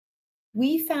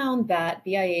We found that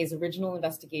BIA's original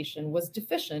investigation was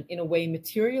deficient in a way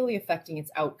materially affecting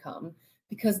its outcome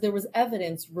because there was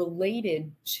evidence related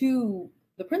to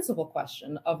the principal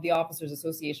question of the officer's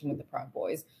association with the Proud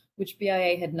Boys, which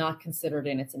BIA had not considered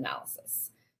in its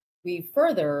analysis. We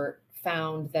further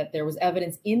found that there was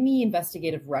evidence in the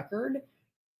investigative record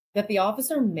that the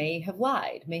officer may have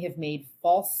lied, may have made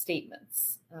false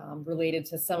statements related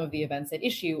to some of the events at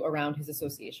issue around his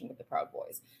association with the Proud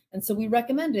Boys. And so we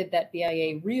recommended that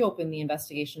BIA reopen the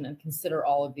investigation and consider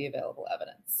all of the available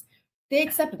evidence. They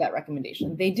accepted that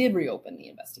recommendation. They did reopen the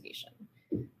investigation.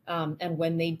 And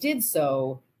when they did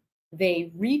so,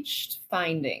 they reached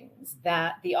findings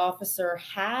that the officer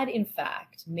had, in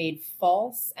fact, made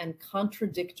false and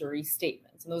contradictory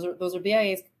statements. And those are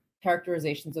BIA's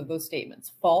characterizations of those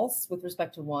statements: false with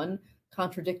respect to one,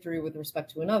 contradictory with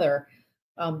respect to another,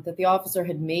 that the officer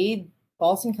had made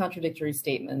false and contradictory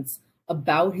statements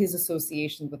about his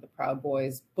associations with the Proud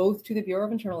Boys, both to the Bureau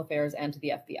of Internal Affairs and to the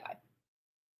FBI.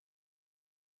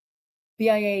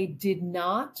 BIA did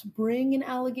not bring an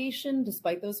allegation,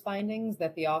 despite those findings,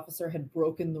 that the officer had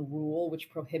broken the rule which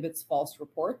prohibits false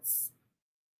reports.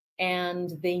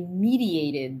 And they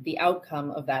mediated the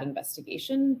outcome of that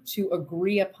investigation to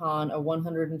agree upon a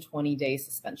 120-day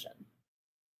suspension.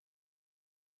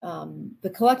 The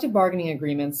collective bargaining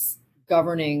agreements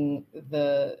governing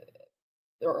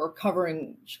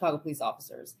covering Chicago police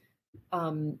officers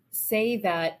say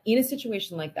that in a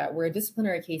situation like that, where a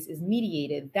disciplinary case is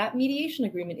mediated, that mediation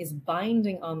agreement is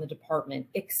binding on the department,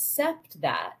 except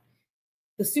that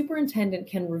the superintendent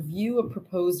can review a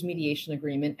proposed mediation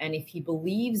agreement, and if he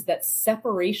believes that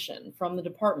separation from the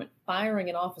department, firing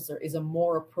an officer, is a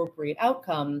more appropriate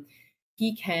outcome,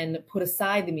 he can put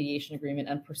aside the mediation agreement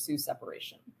and pursue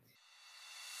separation.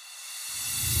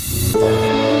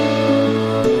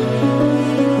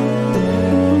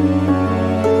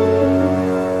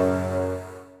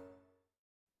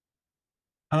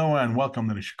 Hello and welcome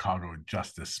to the Chicago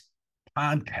Justice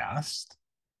Podcast.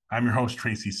 I'm your host,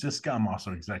 Tracy Siska. I'm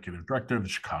also Executive Director of the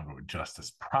Chicago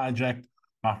Justice Project.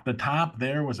 Off the top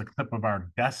there was a clip of our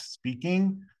guest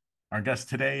speaking. Our guest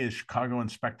today is Chicago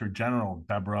Inspector General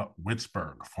Deborah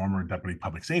Witzburg, former Deputy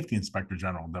Public Safety Inspector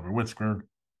General Deborah Witzburg,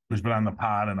 who's been on the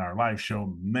pod and our live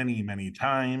show many, many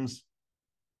times.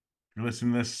 If you're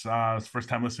listening to this, it's the first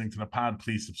time listening to the pod,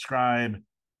 please subscribe.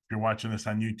 If you're watching this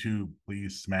on YouTube,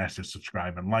 please smash the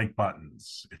subscribe and like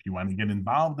buttons. If you want to get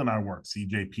involved in our work,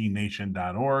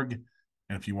 cjpnation.org.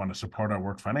 And if you want to support our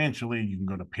work financially, you can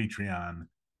go to Patreon.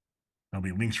 There'll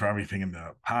be links for everything in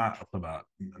the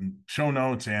show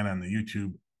notes and on the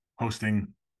YouTube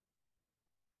posting.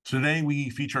 Today, we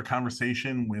feature a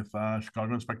conversation with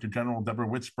Chicago Inspector General Deborah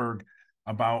Witzburg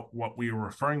about what we are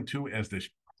referring to as the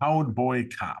Proud Boy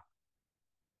Cop.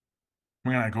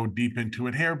 We're going to go deep into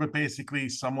it here, but basically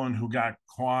someone who got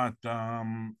caught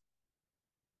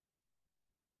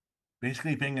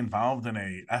basically being involved in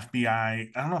a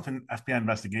FBI, I don't know if an FBI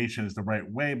investigation is the right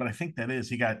way, but I think that is.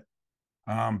 He got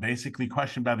basically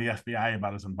questioned by the FBI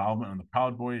about his involvement in the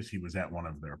Proud Boys. He was at one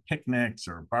of their picnics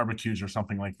or barbecues or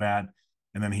something like that.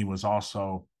 And then he was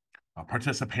also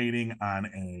participating on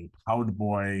a Proud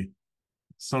Boy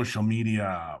social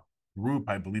media group.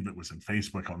 I believe it was in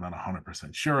Facebook. I'm not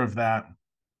 100% sure of that.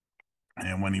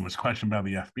 And when he was questioned by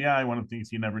the FBI, one of the things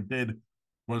he never did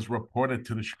was report it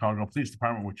to the Chicago Police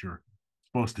Department, which you're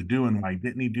supposed to do. And why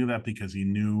didn't he do that? Because he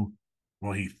knew,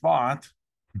 well, he thought,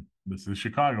 this is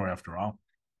Chicago after all,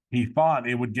 he thought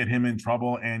it would get him in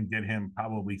trouble and get him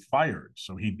probably fired.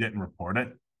 So he didn't report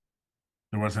it.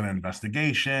 There was an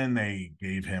investigation. They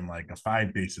gave him like a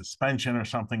 5-day suspension or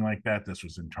something like that. This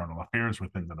was internal affairs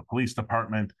within the police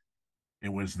department.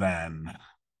 It was then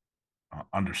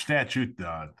under statute,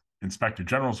 the Inspector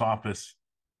General's office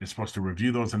is supposed to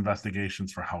review those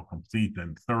investigations for how complete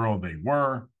and thorough they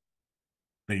were.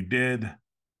 They did.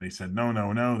 They said,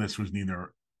 no, this was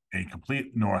neither a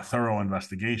complete nor a thorough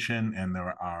investigation, and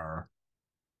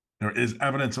there is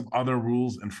evidence of other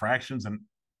rules, infractions, and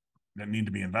that need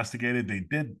to be investigated. They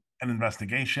did an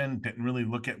investigation, didn't really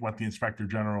look at what the Inspector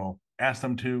General asked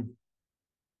them to,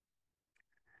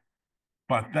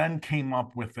 but then came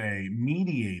up with a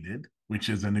mediated, which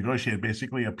is a negotiated,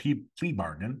 basically a plea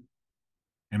bargain,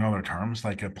 in other terms,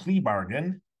 like a plea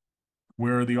bargain,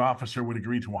 where the officer would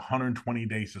agree to a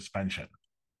 120-day suspension.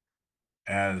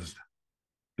 As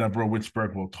Deborah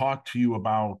Witzburg will talk to you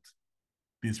about,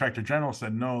 the Inspector General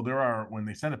said, no, when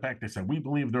they sent it back, they said, we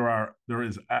believe there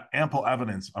is ample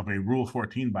evidence of a Rule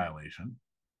 14 violation,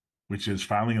 which is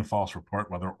filing a false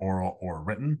report, whether oral or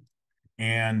written.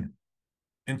 And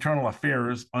Internal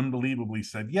Affairs unbelievably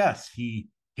said, yes, he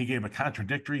He gave a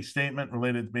contradictory statement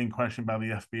related to being questioned by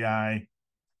the FBI,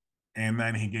 and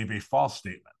then he gave a false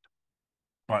statement,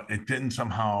 but it didn't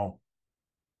somehow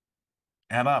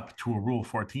add up to a Rule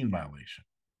 14 violation.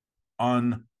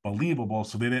 Unbelievable.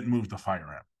 So they didn't move to fire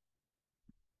him.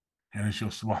 And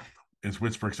as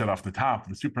Witzberg said off the top,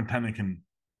 the superintendent can,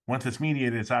 once it's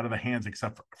mediated, it's out of the hands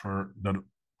except for the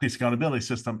police accountability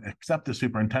system, except the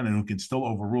superintendent, who can still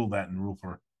overrule that and move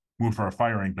for a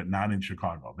firing, but not in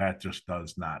Chicago. That just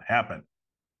does not happen.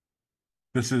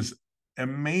 This is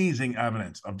amazing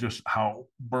evidence of just how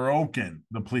broken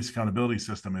the police accountability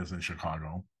system is in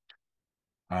Chicago.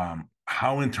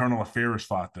 How internal affairs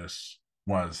thought this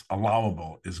was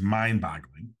allowable is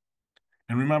mind-boggling.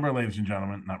 And remember, ladies and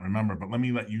gentlemen, not remember, but let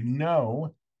me let you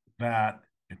know that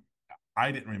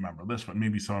I didn't remember this, but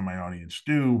maybe some of my audience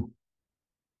do.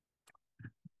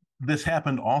 This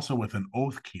happened also with an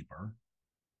Oath Keeper,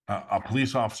 a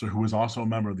police officer who was also a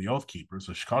member of the Oath Keepers,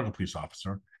 a Chicago police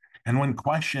officer. And when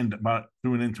questioned about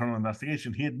through an internal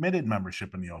investigation, he admitted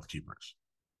membership in the Oath Keepers.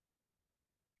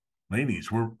 Ladies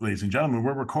and gentlemen,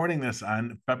 we're recording this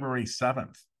on February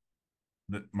 7th.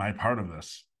 My part of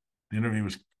this, the interview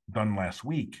was done last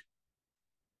week.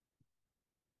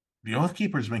 The Oath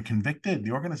Keepers have been convicted.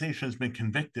 The organization has been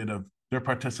convicted of their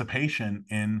participation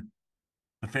in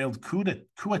the failed coup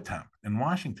attempt in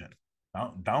Washington,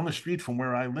 down the street from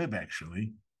where I live,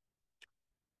 actually.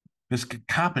 This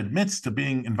cop admits to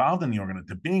being involved in the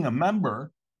organization, to being a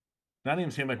member. Not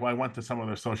even saying like, well, I went to some of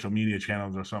their social media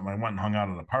channels or something. I went and hung out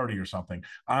at a party or something.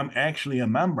 I'm actually a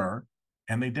member,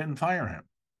 and they didn't fire him.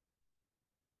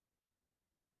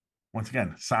 Once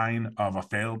again, sign of a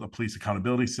failed police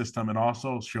accountability system. It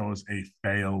also shows a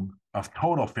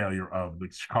total failure of the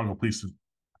Chicago Police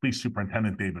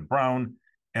Superintendent David Brown,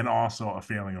 and also a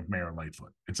failing of Mayor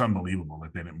Lightfoot. It's unbelievable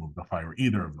that they didn't move to fire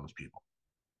either of those people.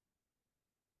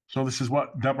 So this is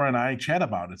what Deborah and I chat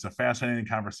about. It's a fascinating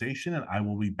conversation, and I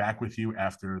will be back with you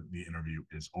after the interview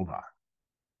is over.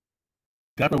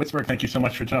 Deborah Witzberg, thank you so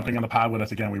much for jumping on the pod with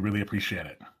us again. We really appreciate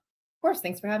it. Of course.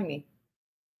 Thanks for having me.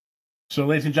 So,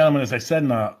 ladies and gentlemen, as I said in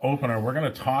the opener, we're going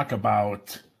to talk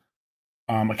about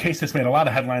a case that's made a lot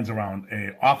of headlines around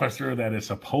an officer that is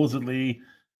supposedly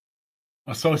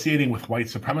associating with white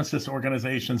supremacist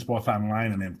organizations, both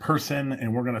online and in person.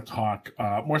 And we're going to talk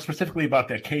more specifically about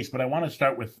that case. But I want to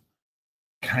start with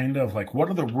kind of like, what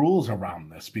are the rules around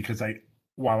this? Because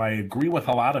while I agree with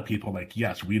a lot of people, like,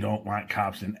 yes, we don't want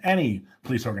cops in any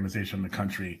police organization in the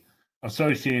country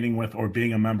associating with or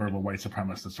being a member of a white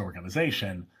supremacist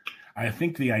organization, I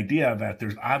think the idea that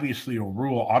there's obviously a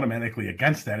rule automatically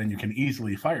against that and you can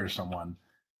easily fire someone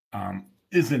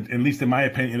isn't, at least in my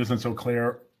opinion, isn't so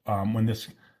clear. When this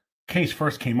case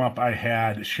first came up, I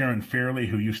had Sharon Fairley,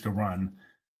 who used to run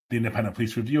the Independent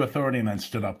Police Review Authority and then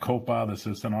stood up COPA, the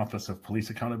Citizen Office of Police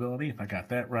Accountability, if I got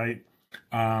that right.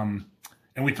 And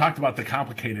we talked about the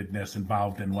complicatedness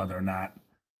involved in whether or not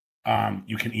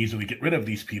you can easily get rid of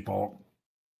these people.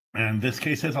 And this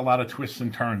case has a lot of twists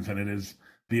and turns, and it is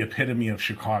the epitome of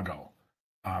Chicago,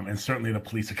 and certainly the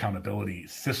police accountability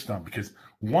system, because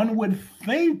one would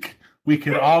think we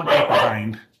could all get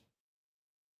behind.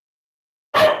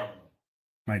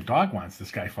 My dog wants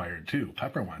this guy fired too.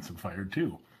 Pepper wants him fired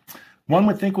too. One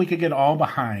would think we could get all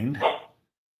behind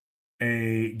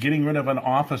getting rid of an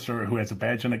officer who has a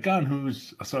badge and a gun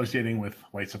who's associating with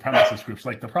white supremacist groups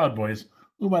like the Proud Boys,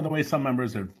 who, by the way, some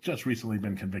members have just recently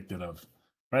been convicted of.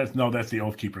 Right? No, that's the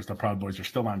Oath Keepers. The Proud Boys are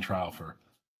still on trial for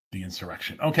the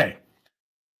insurrection. Okay.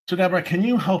 So, Deborah, can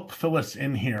you help fill us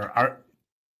in here?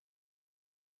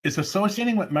 Is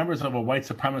associating with members of a white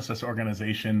supremacist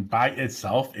organization by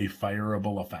itself a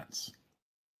fireable offense?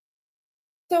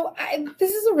 So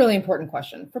this is a really important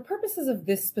question. For purposes of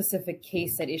this specific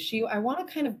case at issue, I want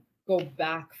to kind of go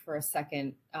back for a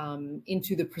second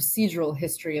into the procedural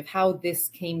history of how this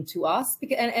came to us.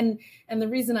 And the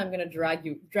reason I'm going to drag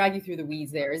you through the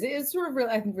weeds there is it sort of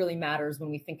really, I think, really matters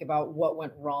when we think about what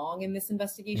went wrong in this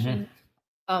investigation.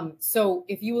 Mm-hmm. So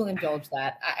if you will indulge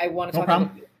that, I want to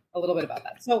talk a little bit about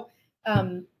that. So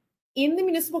in the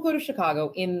Municipal Code of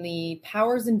Chicago, in the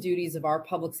powers and duties of our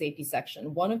public safety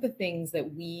section, one of the things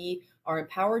that we are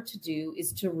empowered to do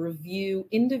is to review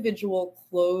individual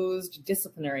closed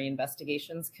disciplinary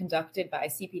investigations conducted by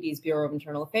CPD's Bureau of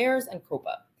Internal Affairs and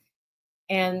COPA.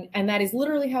 And that is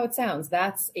literally how it sounds.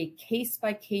 That's a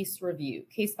case-by-case review,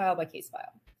 case file by case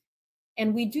file.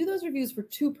 And we do those reviews for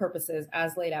two purposes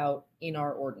as laid out in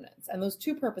our ordinance. And those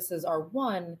two purposes are,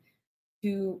 one,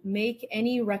 to make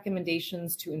any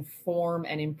recommendations to inform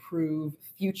and improve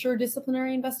future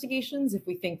disciplinary investigations. If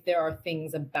we think there are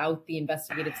things about the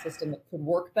investigative system that could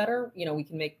work better, we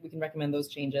can recommend those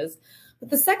changes. But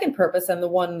the second purpose, and the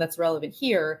one that's relevant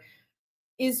here,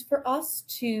 is for us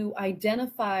to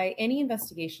identify any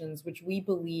investigations which we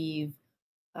believe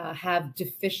have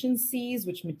deficiencies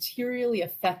which materially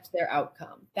affect their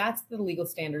outcome. That's the legal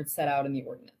standard set out in the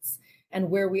ordinance. And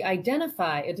where we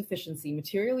identify a deficiency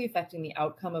materially affecting the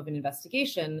outcome of an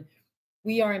investigation,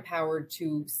 we are empowered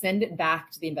to send it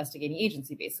back to the investigating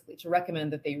agency, basically, to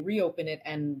recommend that they reopen it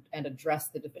and address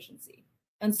the deficiency.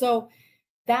 And so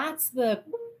that's the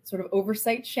sort of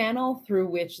oversight channel through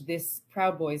which this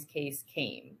Proud Boys case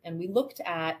came. And we looked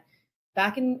at,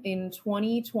 back in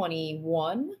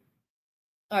 2021,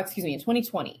 in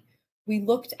 2020, we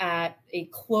looked at a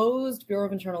closed Bureau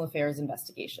of Internal Affairs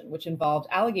investigation, which involved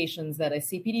allegations that a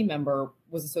CPD member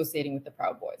was associating with the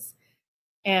Proud Boys.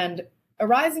 And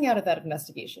arising out of that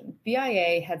investigation,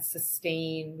 BIA had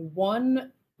sustained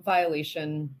one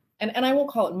violation, and I won't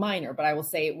call it minor, but I will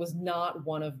say it was not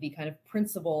one of the kind of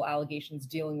principal allegations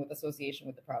dealing with association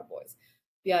with the Proud Boys.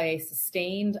 BIA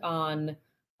sustained on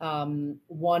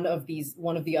one of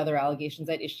the other allegations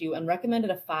at issue and recommended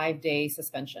a 5-day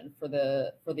suspension for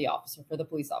the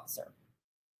police officer.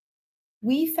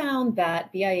 We found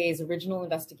that BIA's original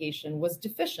investigation was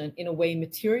deficient in a way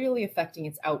materially affecting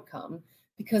its outcome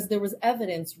because there was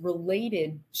evidence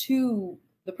related to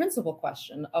the principal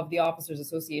question of the officer's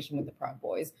association with the Proud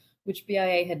Boys, which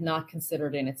BIA had not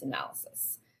considered in its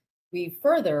analysis. We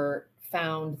further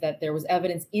found that there was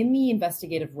evidence in the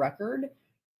investigative record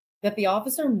that the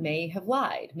officer may have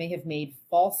lied, may have made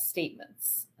false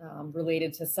statements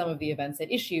related to some of the events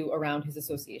at issue around his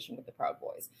association with the Proud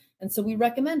Boys. And so we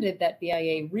recommended that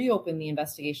BIA reopen the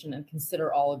investigation and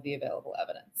consider all of the available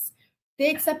evidence.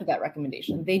 They accepted that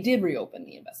recommendation. They did reopen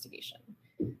the investigation.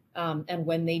 And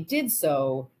when they did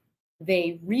so,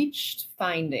 they reached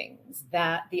findings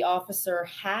that the officer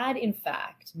had, in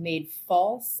fact, made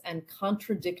false and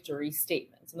contradictory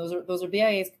statements. And those are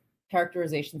BIA's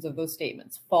characterizations of those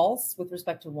statements: false with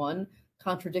respect to one,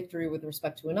 contradictory with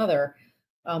respect to another,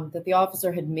 that the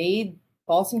officer had made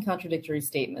false and contradictory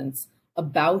statements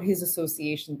about his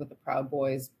association with the Proud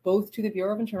Boys, both to the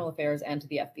Bureau of Internal Affairs and to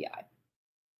the FBI.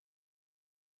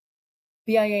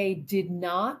 BIA did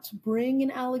not bring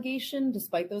an allegation,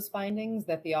 despite those findings,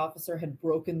 that the officer had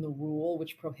broken the rule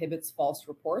which prohibits false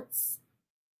reports.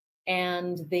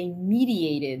 And they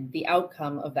mediated the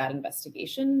outcome of that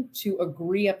investigation to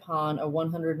agree upon a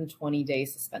 120-day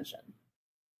suspension.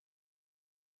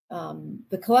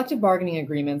 The collective bargaining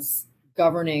agreements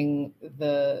governing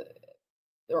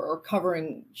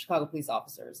covering Chicago police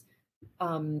officers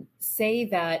say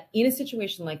that in a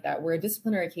situation like that, where a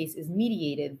disciplinary case is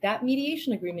mediated, that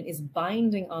mediation agreement is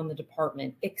binding on the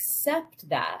department, except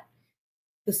that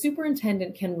the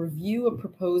superintendent can review a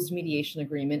proposed mediation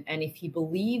agreement, and if he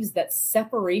believes that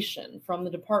separation from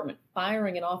the department,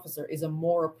 firing an officer, is a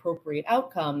more appropriate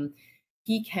outcome,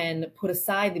 he can put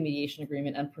aside the mediation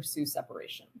agreement and pursue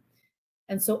separation.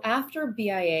 And so after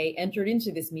BIA entered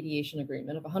into this mediation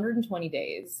agreement of 120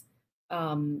 days,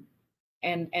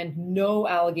 and no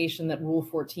allegation that Rule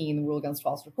 14, the rule against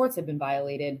false reports, had been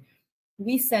violated,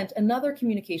 we sent another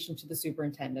communication to the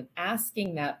superintendent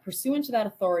asking that, pursuant to that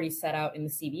authority set out in the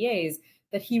CBAs,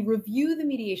 that he review the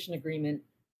mediation agreement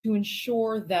to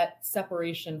ensure that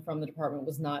separation from the department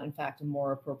was not, in fact, a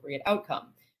more appropriate outcome.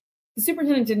 The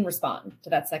superintendent didn't respond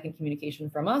to that second communication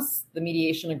from us. The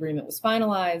mediation agreement was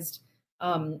finalized,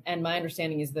 and my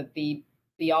understanding is that the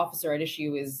officer at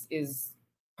issue is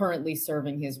currently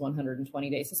serving his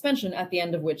 120-day suspension, at the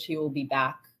end of which he will be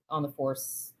back on the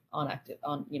force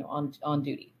on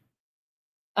duty.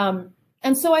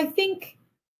 And so I think,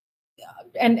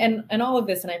 and all of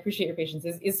this, and I appreciate your patience,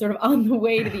 is sort of on the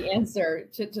way to the answer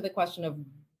to the question of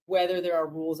whether there are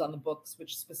rules on the books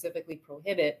which specifically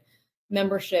prohibit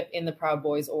membership in the Proud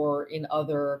Boys or in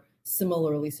other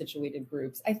similarly situated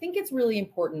groups. I think it's really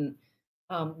important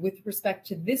with respect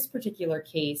to this particular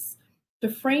case to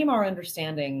frame our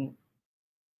understanding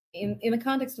in the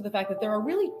context of the fact that there are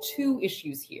really two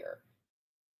issues here.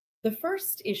 The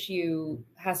first issue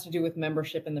has to do with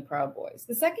membership in the Proud Boys.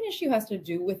 The second issue has to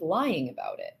do with lying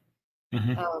about it.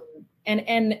 Mm-hmm.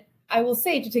 And I will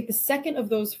say, to take the second of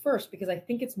those first, because I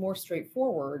think it's more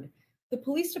straightforward, the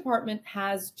police department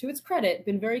has, to its credit,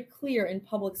 been very clear in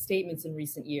public statements in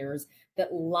recent years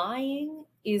that lying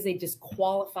is a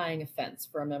disqualifying offense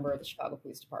for a member of the Chicago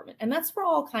Police Department. And that's for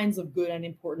all kinds of good and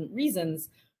important reasons,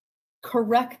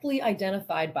 correctly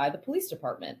identified by the police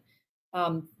department.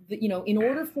 In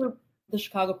order for the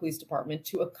Chicago Police Department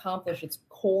to accomplish its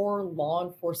core law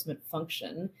enforcement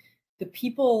function, the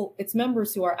people, its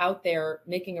members who are out there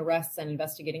making arrests and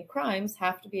investigating crimes,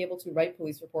 have to be able to write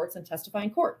police reports and testify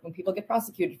in court when people get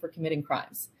prosecuted for committing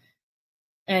crimes.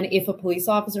 And if a police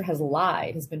officer has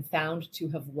lied, has been found to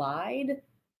have lied,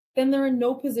 then they're in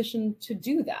no position to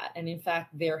do that. And in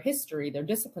fact, their history, their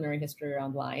disciplinary history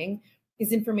around lying,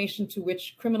 is information to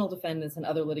which criminal defendants and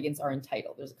other litigants are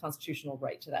entitled. There's a constitutional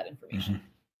right to that information.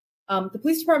 The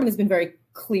police department has been very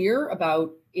clear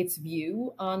about its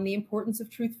view on the importance of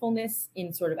truthfulness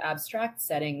in sort of abstract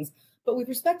settings. But with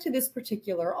respect to this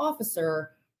particular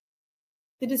officer,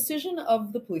 the decision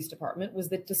of the police department was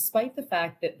that despite the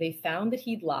fact that they found that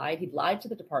he'd lied to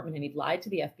the department and he'd lied to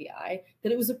the FBI,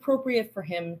 that it was appropriate for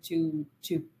him to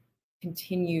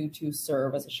continue to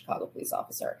serve as a Chicago police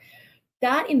officer.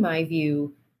 That, in my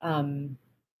view, there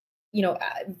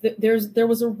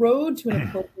was a road to an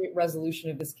appropriate resolution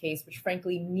of this case, which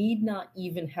frankly need not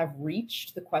even have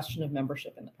reached the question of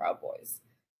membership in the Proud Boys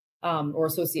or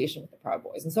association with the Proud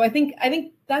Boys. And so I think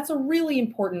that's a really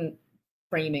important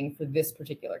framing for this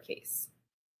particular case.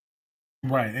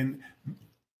 Right. And,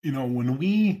 when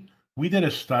we did a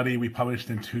study we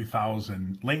published in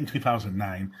late in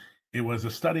 2009, it was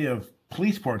a study of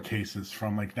police board cases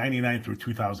from like 99 through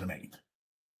 2008.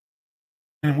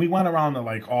 And we went around to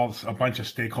a bunch of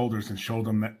stakeholders and showed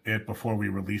them it before we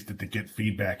released it to get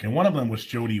feedback. And one of them was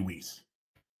Jody Weiss,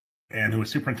 and who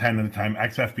was superintendent at the time,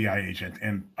 ex-FBI agent,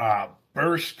 and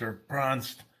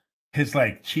Brunst, his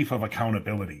chief of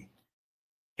accountability.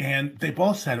 And they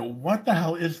both said, what the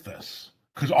hell is this?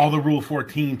 Because all the Rule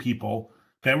 14 people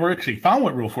that were actually found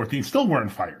with Rule 14 still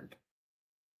weren't fired.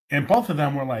 And both of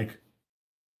them were like,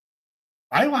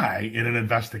 I lie in an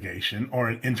investigation or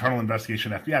an internal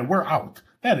investigation FBI, we're out.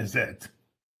 That is it.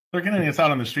 They're getting us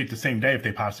out on the street the same day if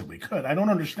they possibly could. I don't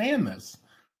understand this.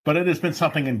 But it has been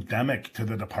something endemic to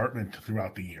the department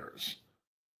throughout the years.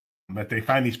 That they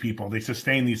find these people, they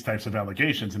sustain these types of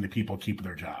allegations, and the people keep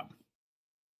their job.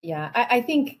 Yeah, I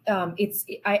think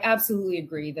I absolutely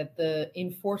agree that the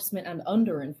enforcement and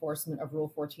under enforcement of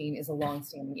Rule 14 is a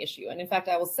longstanding issue. And in fact,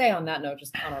 I will say on that note,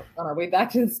 just on our way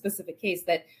back to the specific case,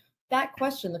 that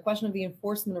question, the question of the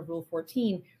enforcement of Rule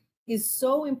 14, is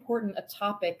so important a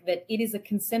topic that it is a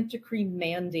consent decree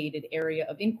mandated area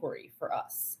of inquiry for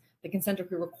us. The consent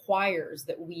decree requires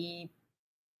that we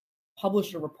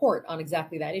publish a report on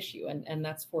exactly that issue, and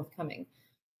that's forthcoming.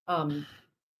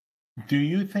 Do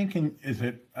you think, you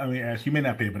may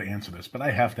not be able to answer this, but I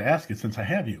have to ask it since I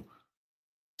have you.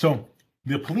 So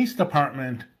the police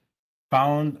department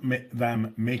found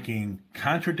them making one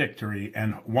contradictory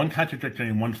and one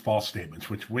false statements,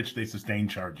 which they sustained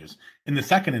charges. In the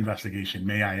second investigation,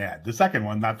 may I add, the second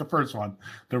one, not the first one,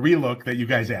 the relook that you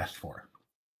guys asked for.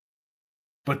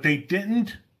 But they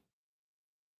didn't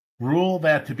rule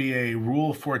that to be a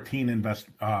Rule 14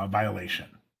 violation.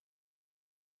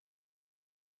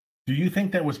 Do you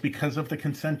think that was because of the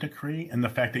consent decree and the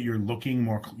fact that you're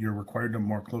required to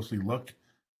more closely look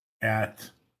at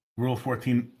Rule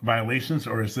 14 violations,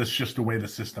 or is this just the way the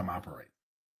system operates?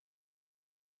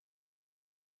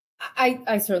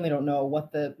 I certainly don't know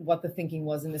what the thinking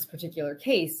was in this particular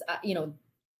case.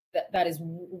 That is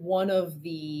one of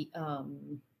the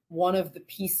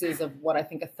pieces of what I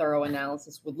think a thorough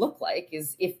analysis would look like,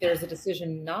 is if there's a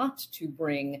decision not to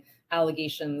bring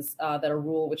allegations that a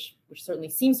rule which certainly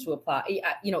seems to apply,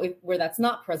 where that's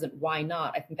not present, why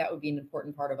not? I think that would be an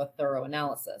important part of a thorough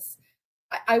analysis.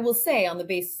 I will say, on the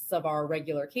basis of our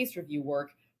regular case review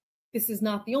work, this is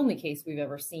not the only case we've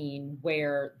ever seen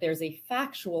where there's a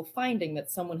factual finding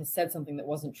that someone has said something that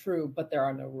wasn't true, but there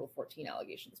are no Rule 14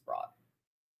 allegations brought.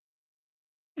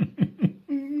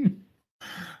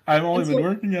 I've only been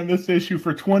working on this issue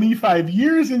for 25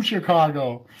 years in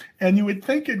Chicago, and you would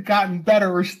think it'd gotten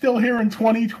better. We're still here in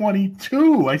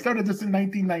 2022. I started this in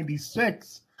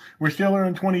 1996. We're still here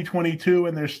in 2022,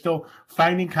 and they're still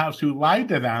finding cops who lied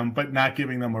to them, but not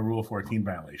giving them a Rule 14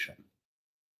 violation.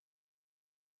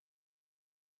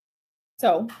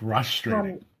 So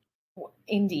frustrating.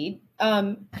 Indeed.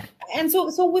 And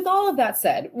so with all of that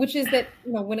said, which is that,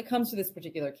 when it comes to this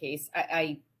particular case,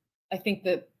 I think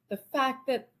that the fact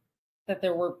that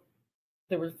there were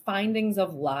findings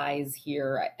of lies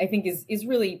here, I think is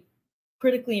really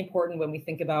critically important when we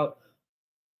think about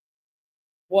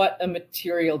what a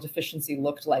material deficiency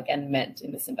looked like and meant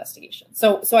in this investigation.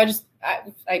 So I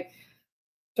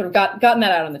sort of gotten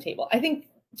that out on the table. I think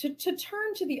to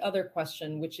turn to the other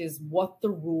question, which is what the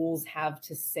rules have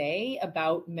to say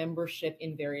about membership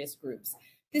in various groups.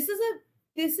 This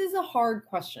is a hard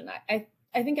question.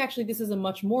 I think actually this is a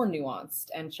much more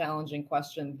nuanced and challenging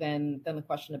question than the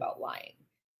question about lying.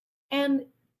 And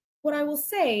what I will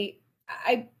say,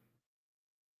 but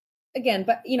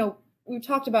we've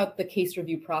talked about the case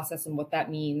review process and what that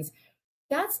means.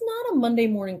 That's not a Monday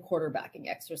morning quarterbacking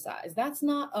exercise. That's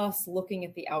not us looking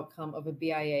at the outcome of a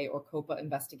BIA or COPA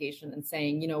investigation and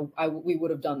saying, we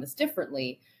would have done this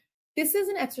differently. This is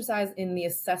an exercise in the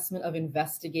assessment of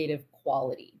investigative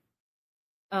quality.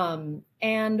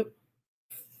 And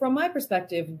from my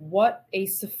perspective, what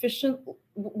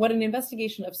an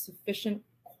investigation of sufficient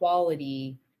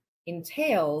quality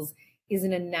entails is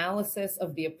an analysis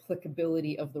of the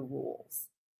applicability of the rules.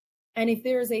 And if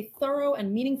there is a thorough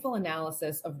and meaningful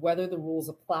analysis of whether the rules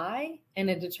apply and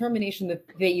a determination that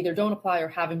they either don't apply or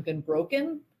haven't been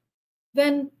broken,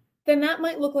 then that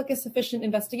might look like a sufficient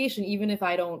investigation, even if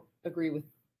I don't agree with,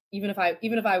 even if I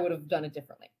would have done it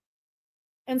differently.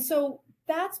 And so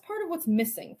that's part of what's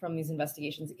missing from these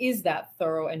investigations, is that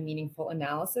thorough and meaningful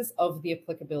analysis of the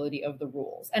applicability of the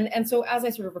rules. And so as I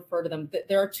sort of refer to them,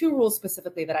 there are two rules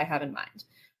specifically that I have in mind.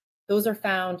 Those are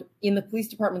found in the police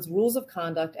department's rules of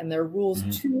conduct, and they're rules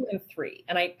 2 and 3.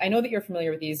 And I know that you're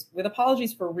familiar with these. With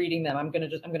apologies for reading them, I'm going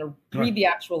to read the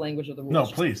actual language of the rules. No,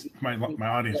 please. My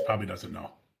audience probably doesn't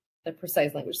know the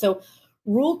precise language. So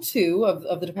Rule 2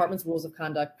 of the department's rules of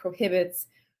conduct prohibits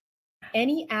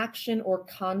any action or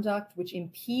conduct which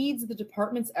impedes the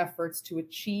department's efforts to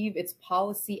achieve its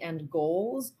policy and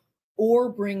goals or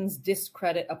brings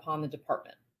discredit upon the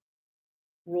department.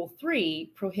 Rule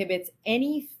 3 prohibits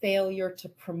any failure to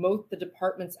promote the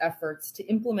department's efforts to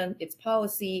implement its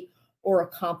policy or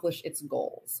accomplish its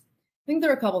goals. I think there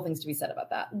are a couple of things to be said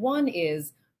about that. One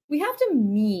is we have to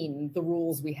mean the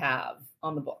rules we have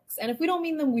on the books. And if we don't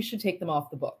mean them, we should take them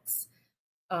off the books.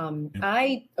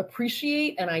 I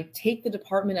appreciate and I take the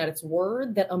department at its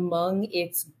word that among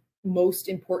its most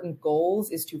important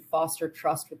goals is to foster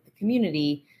trust with the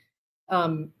community.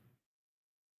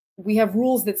 We have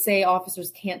rules that say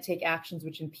officers can't take actions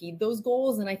which impede those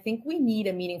goals. And I think we need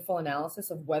a meaningful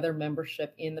analysis of whether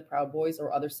membership in the Proud Boys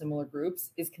or other similar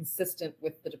groups is consistent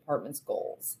with the department's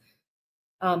goals.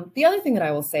 The other thing that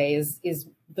I will say is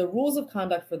the rules of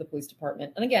conduct for the police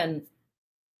department. And again,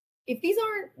 if these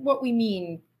aren't what we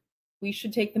mean, we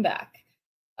should take them back.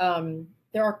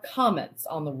 There are comments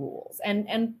on the rules,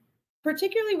 and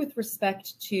particularly with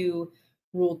respect to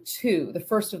Rule 2, the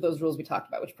first of those rules we talked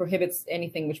about, which prohibits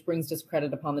anything which brings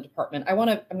discredit upon the department. I'm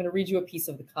going to read you a piece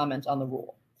of the comment on the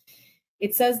rule.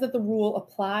 It says that the rule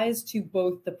applies to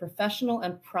both the professional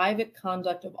and private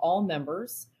conduct of all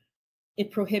members.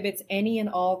 It prohibits any and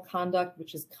all conduct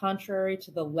which is contrary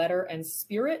to the letter and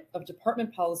spirit of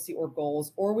department policy or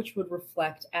goals, or which would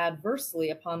reflect adversely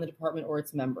upon the department or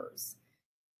its members.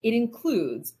 It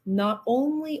includes not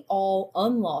only all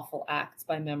unlawful acts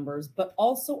by members, but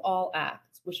also all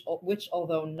acts which,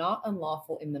 although not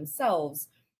unlawful in themselves,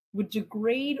 would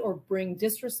degrade or bring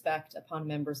disrespect upon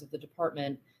members of the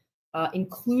department,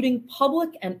 including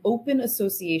public and open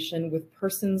association with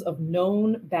persons of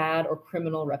known bad or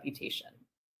criminal reputation.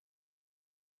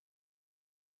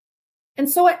 And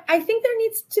so I think there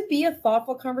needs to be a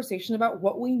thoughtful conversation about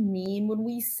what we mean when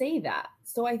we say that.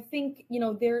 So I think,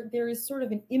 there is sort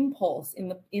of an impulse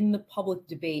in the public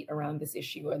debate around this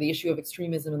issue, or the issue of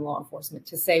extremism in law enforcement,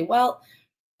 to say, well,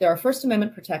 there are First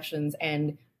Amendment protections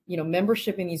and,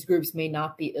 membership in these groups may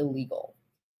not be illegal.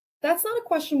 That's not a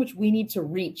question which we need to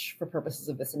reach for purposes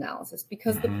of this analysis,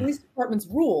 because the police department's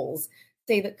rules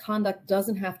say that conduct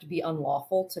doesn't have to be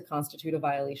unlawful to constitute a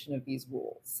violation of these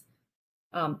rules.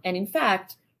 And in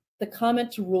fact, the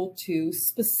comment to Rule 2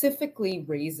 specifically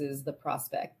raises the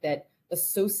prospect that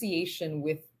association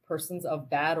with persons of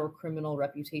bad or criminal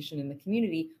reputation in the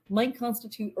community might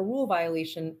constitute a rule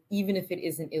violation, even if it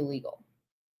isn't illegal.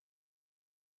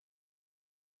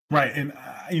 Right. And,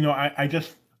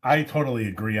 I totally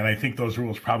agree. And I think those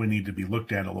rules probably need to be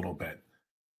looked at a little bit.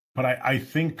 But I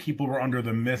think people were under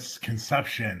the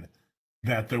misconception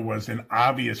that there was an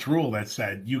obvious rule that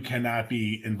said you cannot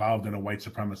be involved in a white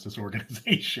supremacist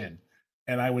organization.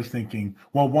 And I was thinking,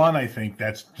 well, one, I think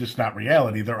that's just not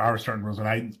reality. There are certain rules.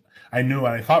 And I knew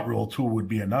and I thought Rule 2 would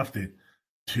be enough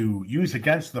to use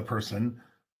against the person.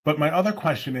 But my other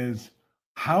question is,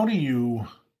 how do you,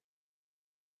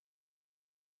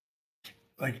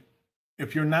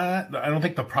 if you're not, I don't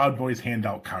think the Proud Boys hand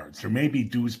out cards. There may be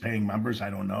dues paying members. I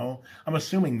don't know. I'm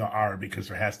assuming there are, because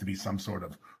there has to be some sort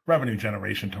of revenue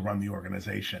generation to run the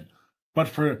organization. But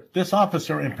for this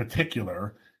officer in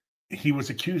particular, he was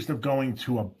accused of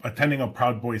attending a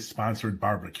Proud Boys sponsored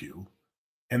barbecue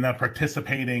and then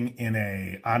participating in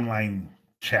a online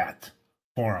chat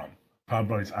forum, Proud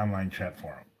Boys online chat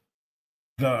forum.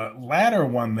 The latter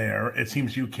one there, it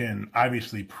seems you can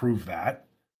obviously prove that.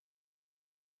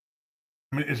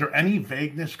 I mean, is there any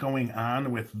vagueness going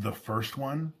on with the first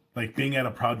one? Like being at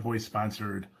a Proud Boys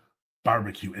sponsored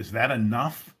barbecue, is that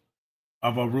enough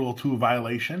of a Rule 2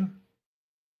 violation?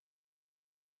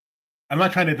 I'm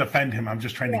not trying to defend him. I'm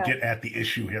just trying to Yeah. get at the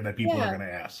issue here that people are Yeah. going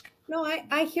to ask. No,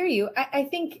 I hear you. I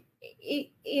think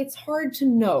it's hard to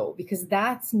know because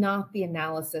that's not the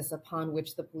analysis upon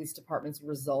which the police department's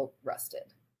result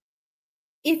rested.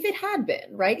 If it had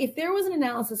been, right, if there was an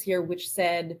analysis here which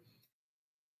said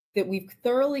that we've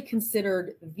thoroughly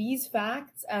considered these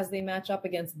facts as they match up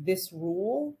against this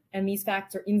rule, and these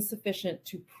facts are insufficient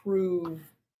to prove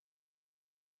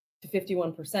to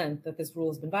 51% that this rule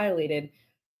has been violated,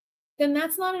 then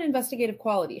that's not an investigative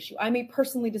quality issue. I may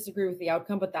personally disagree with the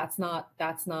outcome, but that's not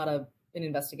an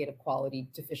investigative quality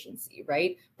deficiency,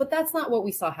 right? But that's not what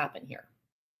we saw happen here.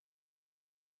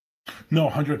 No,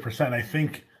 100%. I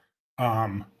think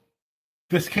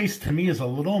this case to me is a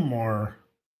little more,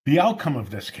 the outcome of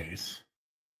this case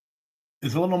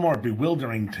is a little more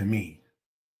bewildering to me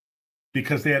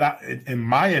because they had, in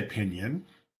my opinion,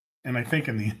 and I think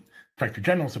in the Inspector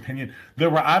General's opinion, there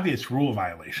were obvious rule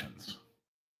violations,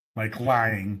 like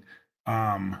lying,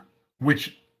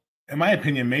 which, in my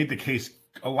opinion, made the case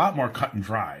a lot more cut and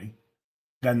dry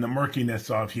than the murkiness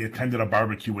of he attended a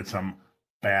barbecue with some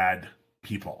bad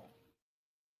people.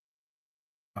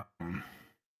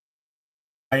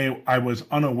 I was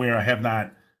unaware, I have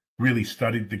not really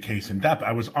studied the case in depth.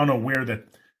 I was unaware that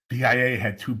BIA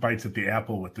had two bites at the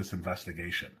apple with this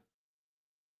investigation.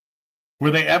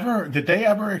 Did they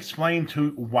ever explain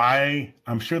to why,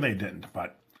 I'm sure they didn't,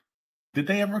 but did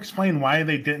they ever explain why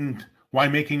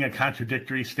making a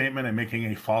contradictory statement and making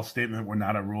a false statement were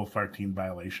not a Rule 13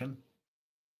 violation?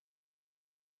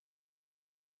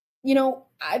 You know,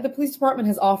 the police department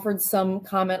has offered some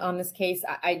comment on this case.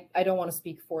 I don't want to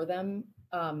speak for them.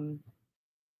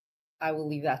 I will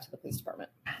leave that to the police department.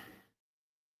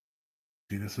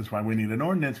 See, this is why we need an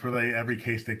ordinance where every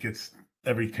case that gets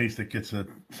a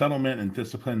settlement and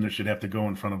discipline, there should have to go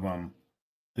in front of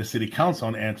the city council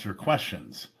and answer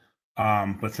questions.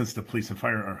 But since the police and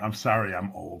fire, I'm sorry,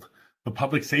 I'm old. The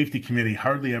public safety committee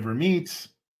hardly ever meets.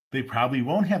 They probably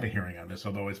won't have a hearing on this,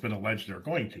 although it's been alleged they're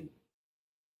going to.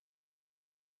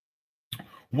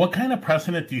 What kind of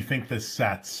precedent do you think this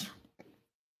sets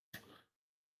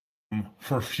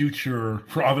for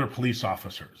other police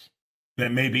officers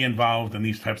that may be involved in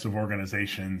these types of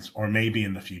organizations or maybe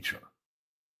in the future?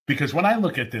 Because when I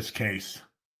look at this case,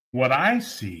 what I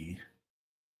see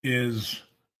is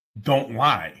don't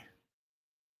lie.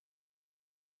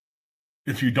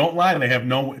 If you don't lie, they're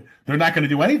not going to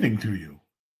do anything to you.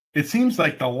 It seems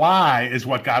like the lie is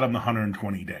what got them the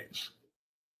 120 days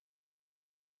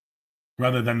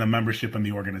rather than the membership in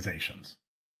the organizations.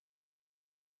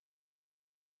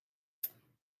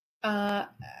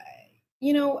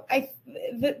 You know,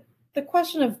 the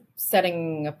question of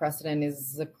setting a precedent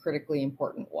is a critically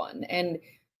important one. And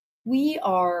we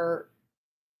are,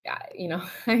 you know,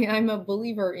 I'm a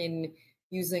believer in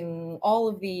using all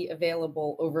of the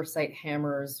available oversight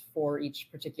hammers for each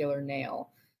particular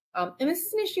nail. And this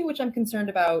is an issue which I'm concerned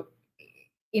about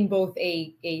in both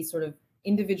a sort of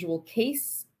individual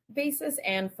case basis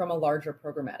and from a larger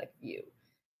programmatic view.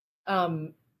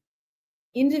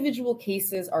 Individual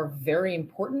cases are very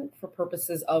important for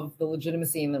purposes of the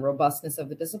legitimacy and the robustness of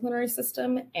the disciplinary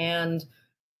system and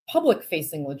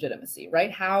public-facing legitimacy, right?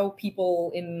 How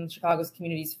people in Chicago's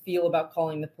communities feel about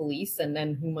calling the police and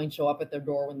then who might show up at their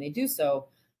door when they do so.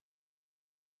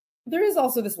 There is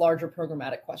also this larger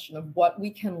programmatic question of what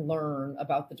we can learn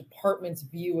about the department's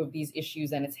view of these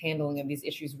issues and its handling of these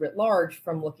issues writ large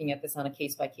from looking at this on a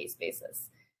case-by-case basis.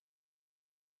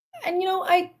 And, you know,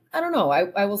 I don't know.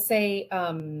 I will say,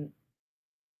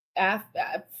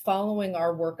 following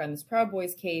our work on this Proud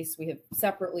Boys case, we have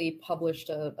separately published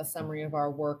a summary of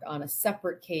our work on a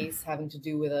separate case having to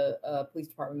do with a police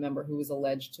department member who was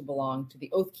alleged to belong to the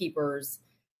Oath Keepers.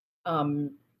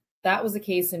 That was a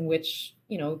case in which,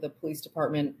 you know, the police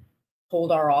department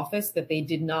told our office that they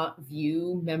did not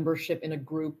view membership in a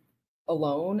group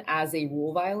alone as a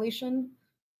rule violation.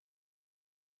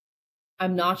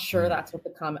 I'm not sure that's what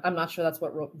I'm not sure that's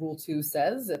what Rule 2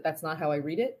 says. That's not how I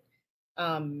read it.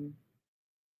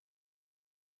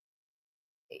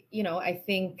 You know, I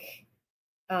think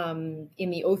in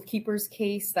the Oath Keepers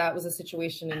case, that was a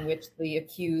situation in which the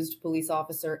accused police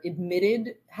officer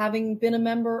admitted having been a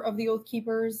member of the Oath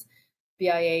Keepers.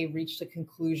 BIA reached a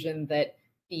conclusion that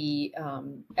the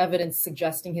evidence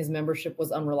suggesting his membership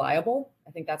was unreliable.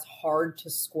 I think that's hard to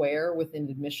square with an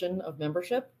admission of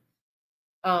membership.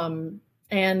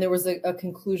 And there was a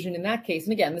conclusion in that case.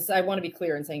 And again, I want to be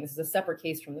clear in saying this is a separate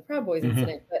case from the Proud Boys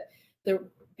incident, but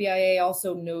BIA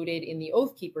also noted in the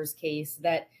Oath Keepers case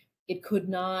that it could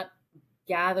not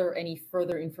gather any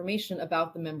further information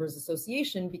about the members'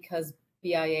 association because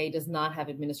BIA does not have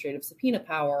administrative subpoena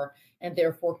power and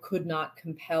therefore could not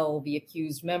compel the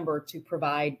accused member to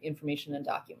provide information and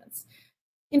documents.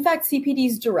 In fact,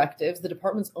 CPD's directives, the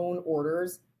department's own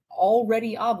orders,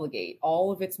 already obligate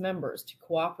all of its members to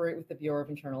cooperate with the Bureau of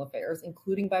Internal Affairs,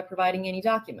 including by providing any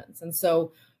documents. And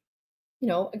so,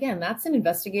 again, that's an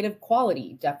investigative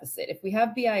quality deficit. If we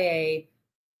have BIA,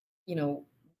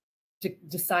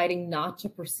 deciding not to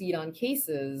proceed on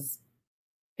cases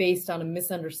based on a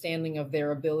misunderstanding of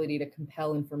their ability to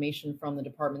compel information from the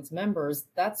department's members,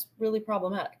 that's really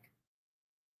problematic.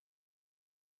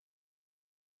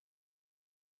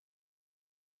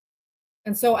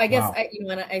 And so I guess,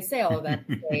 when I say all of that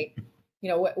to say,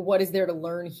 what is there to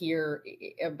learn here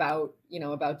about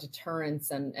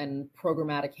deterrence and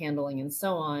programmatic handling and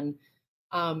so on?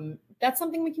 That's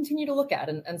something we continue to look at,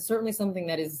 and certainly something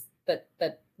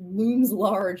that looms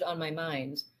large on my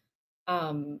mind.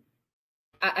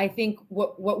 I think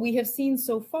what we have seen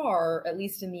so far, at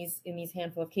least in these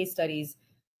handful of case studies,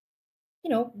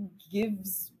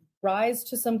 gives rise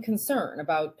to some concern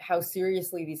about how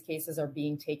seriously these cases are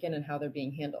being taken and how they're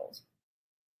being handled.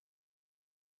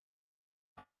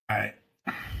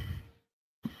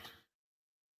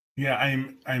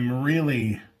 I'm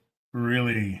really,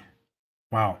 really,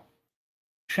 wow,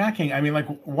 shocking. I mean, like,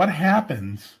 what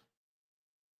happens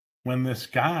when this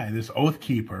guy, this Oath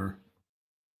Keeper,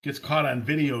 gets caught on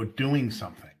video doing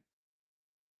something?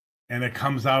 And it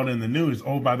comes out in the news,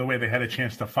 oh, by the way, they had a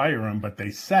chance to fire him, but they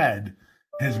said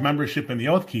his membership in the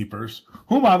Oath Keepers,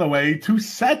 who, by the way, 2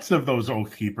 sets of those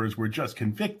Oath Keepers were just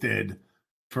convicted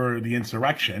for the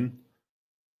insurrection.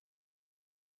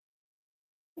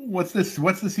 What's the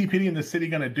CPD in the city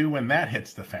going to do when that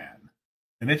hits the fan?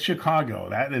 And it's Chicago.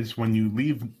 That is when you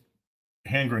leave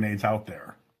hand grenades out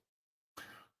there.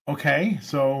 Okay,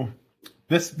 so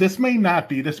this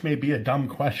may be a dumb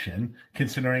question,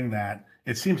 considering that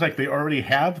it seems like they already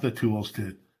have the tools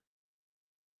to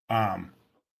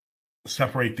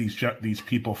separate these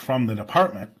people from the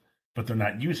department, but they're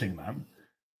not using them.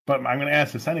 But I'm going to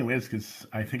ask this anyways because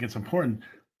I think it's important.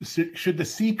 Should the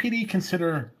CPD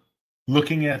consider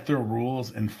looking at their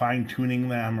rules and fine-tuning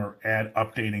them or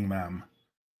updating them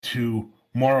to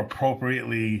more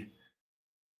appropriately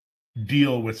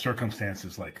deal with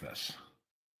circumstances like this?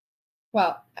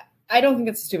 Well, I don't think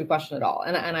it's a stupid question at all.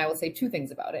 And I will say 2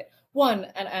 things about it. One,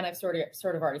 and I've sort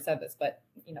of already said this, but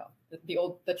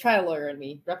the trial lawyer in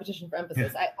me, repetition for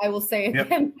emphasis. Yeah. I will say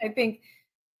again, yep. I think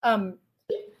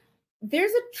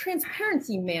there's a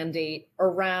transparency mandate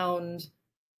around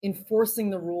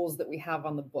enforcing the rules that we have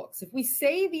on the books. If we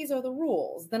say these are the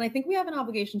rules, then I think we have an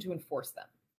obligation to enforce them.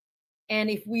 And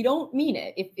if we don't mean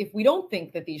it, if we don't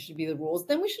think that these should be the rules,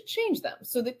 then we should change them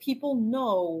so that people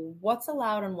know what's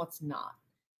allowed and what's not.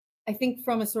 I think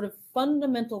from a sort of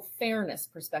fundamental fairness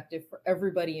perspective for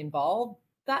everybody involved,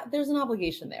 that there's an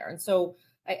obligation there. And so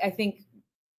I think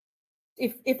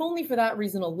if only for that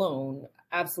reason alone,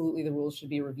 absolutely the rules should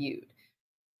be reviewed.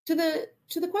 To the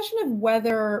question of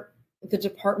whether the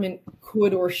department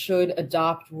could or should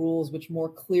adopt rules which more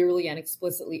clearly and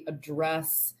explicitly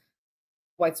address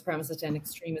white supremacist and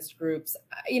extremist groups,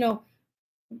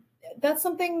 that's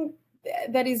something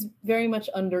that is very much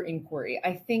under inquiry.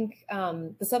 I think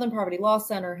the Southern Poverty Law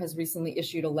Center has recently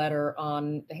issued a letter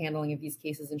on the handling of these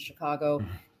cases in Chicago.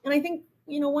 And I think,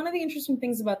 one of the interesting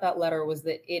things about that letter was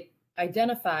that it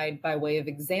identified, by way of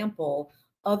example,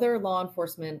 other law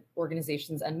enforcement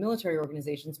organizations and military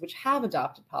organizations which have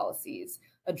adopted policies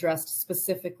addressed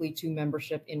specifically to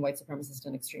membership in white supremacist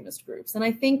and extremist groups. And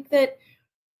I think that,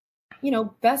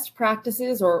 best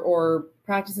practices or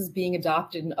practices being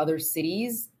adopted in other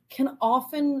cities can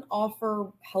often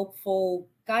offer helpful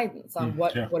guidance on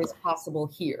what is possible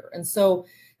here. And so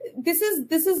this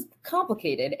is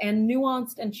complicated and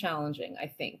nuanced and challenging, I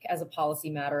think, as a policy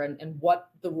matter, and what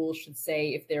the rules should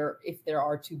say if there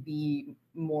are to be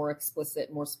more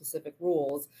explicit, more specific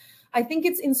rules. I think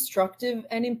it's instructive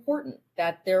and important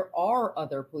that there are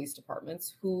other police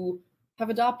departments who have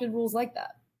adopted rules like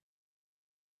that.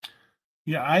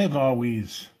 Yeah, I've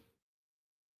always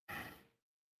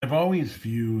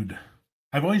been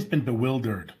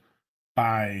bewildered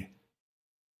by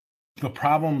the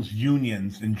problems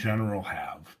unions in general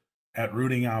have at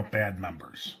rooting out bad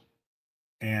members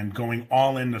and going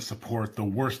all in to support the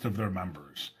worst of their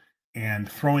members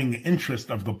and throwing the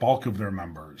interest of the bulk of their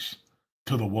members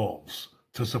to the wolves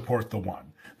to support the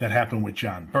one. That happened with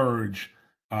John Burge.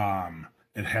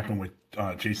 It happened with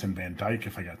Jason Van Dyke,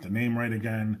 if I got the name right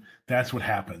again. That's what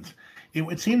happens. It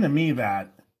would seem to me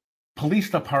that police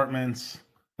departments,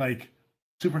 like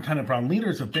Superintendent Brown,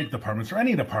 leaders of big departments or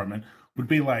any department would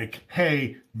be like,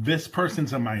 hey, this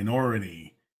person's a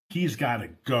minority. He's got to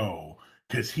go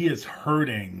because he is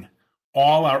hurting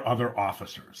all our other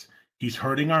officers. He's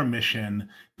hurting our mission.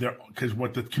 Because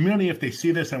what the community, if they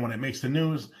see this and when it makes the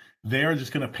news, they're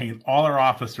just going to paint all our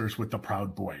officers with the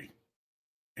Proud Boy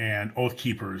and Oath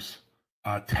Keepers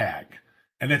tag.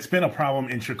 And it's been a problem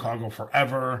in Chicago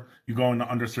forever. You go into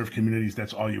underserved communities,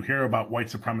 that's all you hear about, white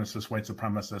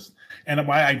supremacists. And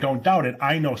why I don't doubt it,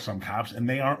 I know some cops and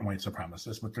they aren't white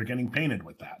supremacists, but they're getting painted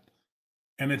with that.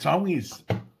 And it's always,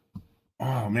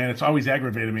 oh man, it's always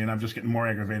aggravated me, and I'm just getting more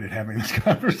aggravated having this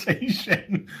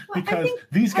conversation because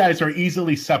these guys are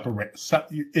easily separate.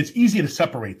 It's easy to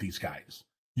separate these guys.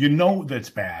 You know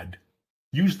that's bad.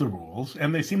 Use the rules,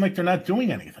 and they seem like they're not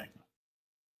doing anything.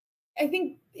 I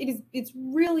think it's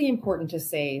really important to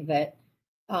say that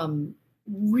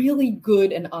really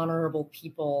good and honorable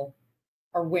people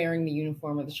are wearing the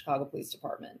uniform of the Chicago Police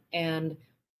Department. And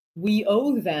we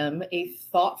owe them a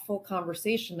thoughtful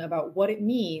conversation about what it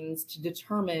means to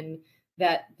determine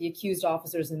that the accused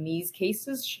officers in these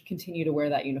cases should continue to wear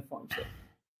that uniform too.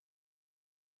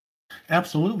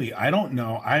 Absolutely. I don't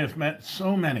know. I have met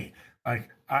so many.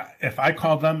 If I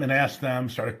called them and asked them,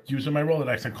 started using my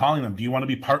Rolodex and calling them, do you want to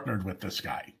be partnered with this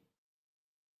guy?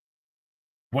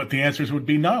 What the answers would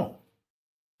be no.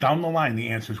 Down the line, the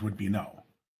answers would be no.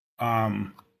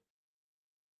 But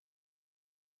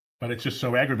it's just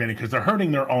so aggravating because they're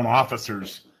hurting their own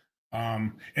officers.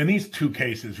 In these two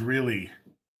cases, really,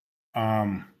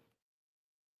 as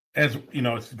you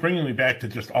know, it's bringing me back to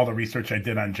just all the research I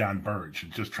did on John Burge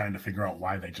and just trying to figure out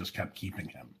why they just kept keeping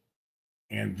him.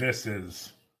 And this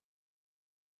is,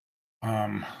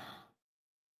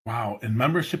 wow. And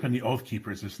membership in the Oath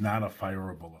Keepers is not a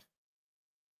fireable offense.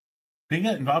 Being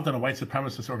involved in a white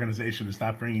supremacist organization is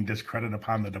not bringing discredit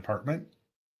upon the department.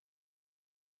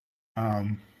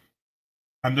 I'm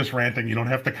just ranting. You don't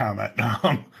have to comment,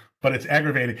 but it's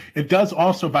aggravating. It does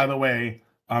also, by the way,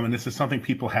 and this is something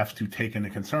people have to take into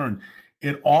concern,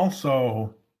 it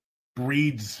also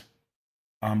breeds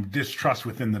distrust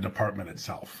within the department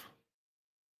itself.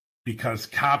 Because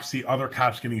cops see other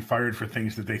cops getting fired for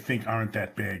things that they think aren't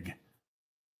that big.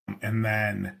 And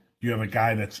then you have a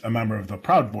guy that's a member of the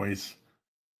Proud Boys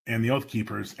and the Oath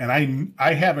Keepers. And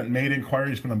I haven't made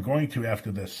inquiries, but I'm going to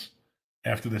after this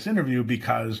interview,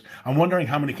 because I'm wondering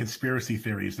how many conspiracy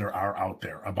theories there are out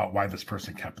there about why this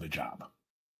person kept the job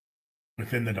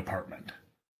within the department.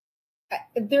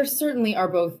 There certainly are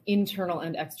both internal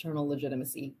and external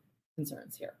legitimacy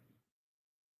concerns here.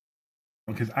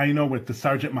 Because I know with the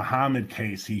Sergeant Muhammad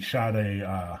case, he shot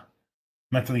a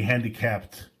mentally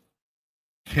handicapped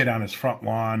kid on his front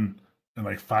lawn at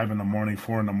like 4 in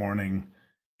the morning,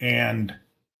 and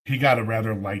he got a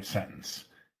rather light sentence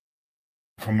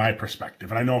from my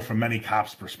perspective. And I know from many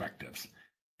cops' perspectives.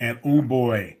 And oh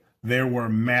boy, there were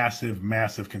massive,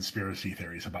 massive conspiracy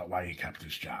theories about why he kept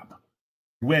his job,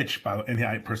 which, and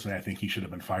I think he should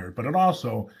have been fired, but it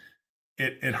also,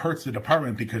 it hurts the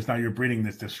department because now you're breeding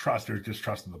this distrust. There's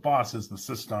distrust of the bosses, the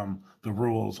system, the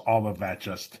rules, all of that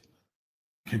just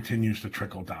continues to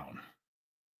trickle down.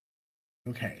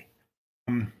 Okay.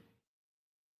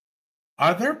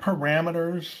 Are there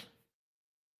parameters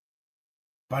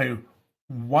by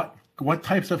what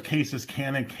types of cases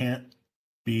can and can't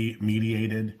be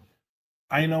mediated?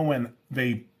 I know when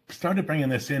they started bringing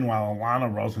this in while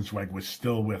Alana Rosenzweig was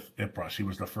still with IPRA, she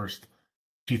was the first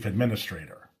chief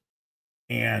administrator.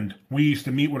 And we used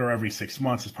to meet with her every 6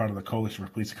 months as part of the Coalition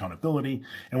for Police Accountability.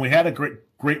 And we had a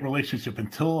great relationship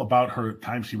until about her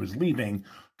time she was leaving,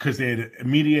 because they had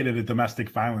mediated a domestic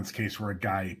violence case where a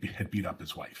guy had beat up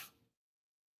his wife.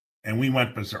 And we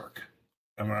went berserk.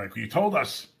 And we're like, you told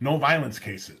us no violence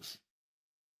cases.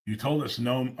 You told us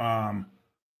no,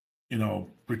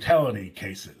 brutality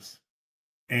cases.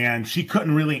 And she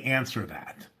couldn't really answer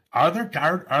that. Are there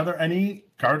any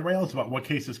guardrails about what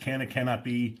cases can and cannot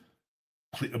be?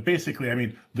 Basically, I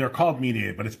mean, they're called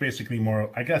mediated, but it's basically more,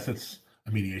 I guess it's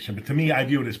a mediation, but to me, I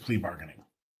view it as plea bargaining.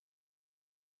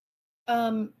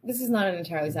 This is not an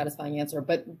entirely satisfying answer,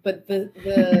 but the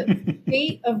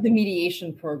state of the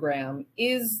mediation program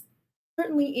is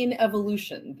certainly in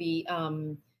evolution.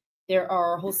 There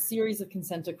are a whole series of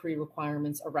consent decree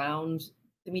requirements around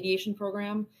the mediation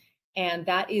program, and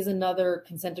that is another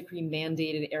consent decree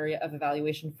mandated area of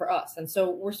evaluation for us. And so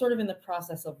we're sort of in the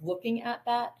process of looking at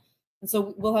that. And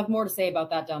so we'll have more to say about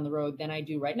that down the road than I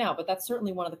do right now. But that's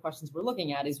certainly one of the questions we're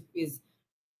looking at is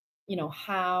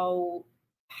how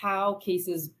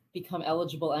cases become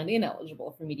eligible and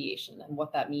ineligible for mediation, and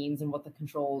what that means, and what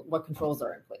controls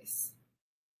are in place.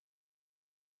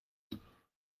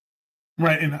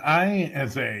 Right. And I,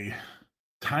 as a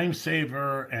time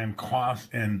saver and cost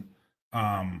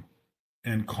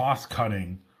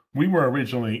cutting, we were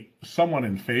originally somewhat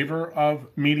in favor of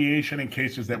mediation in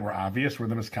cases that were obvious where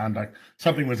the misconduct,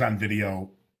 something was on video,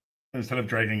 instead of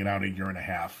dragging it out a year and a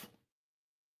half.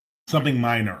 Something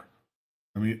minor.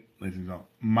 I mean,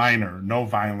 minor, no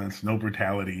violence, no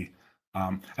brutality.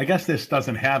 I guess this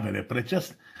doesn't have it, but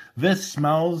this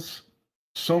smells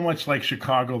so much like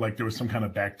Chicago, like there was some kind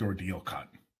of backdoor deal cut.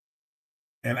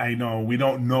 And I know we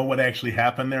don't know what actually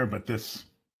happened there, but this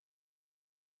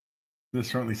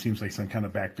certainly seems like some kind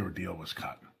of backdoor deal was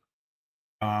cut.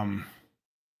 And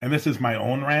this is my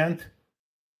own rant,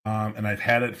 and I've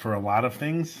had it for a lot of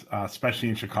things, especially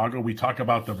in Chicago. We talk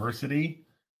about diversity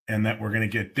and that we're going to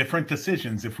get different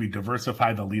decisions if we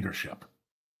diversify the leadership.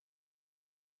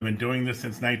 I've been doing this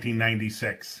since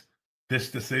 1996.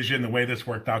 This decision, the way this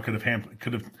worked out, could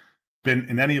have been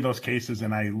in any of those cases.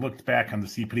 And I looked back on the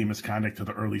CPD misconduct to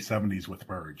the early 70s with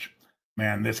Burge.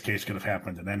 Man, this case could have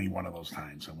happened at any one of those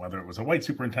times. And whether it was a white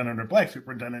superintendent or black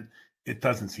superintendent, it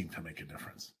doesn't seem to make a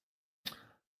difference.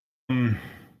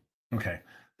 Okay.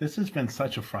 This has been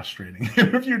such a frustrating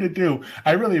interview to do.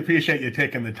 I really appreciate you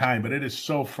taking the time, but it is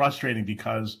so frustrating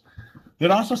because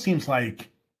it also seems like,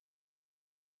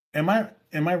 am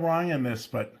I wrong in this?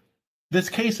 But this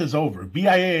case is over.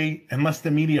 BIA, unless the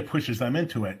media pushes them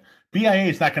into it, BIA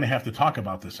is not going to have to talk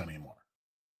about this anymore,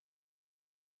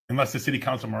 unless the city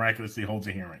council miraculously holds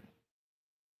a hearing.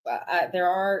 There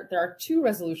are two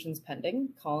resolutions pending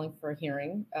calling for a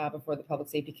hearing before the Public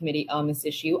Safety Committee on this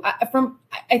issue.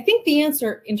 I think the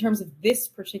answer in terms of this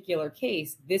particular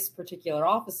case, this particular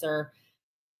officer,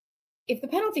 if the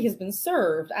penalty has been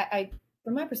served,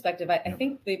 from my perspective, I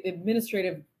think the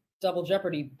administrative double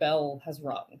jeopardy bell has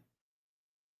rung.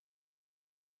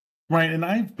 Right, and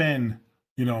I've been,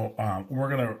 we're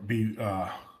going to be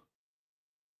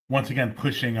once again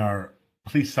pushing our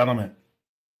police settlement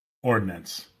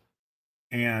ordinance,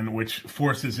 and which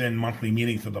forces in monthly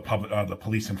meetings of the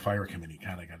police and fire committee.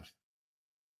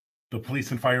 The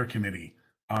police and fire committee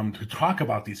to talk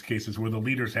about these cases where the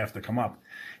leaders have to come up.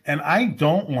 And I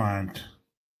don't want,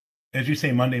 as you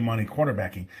say, Monday morning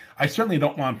quarterbacking. I certainly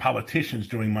don't want politicians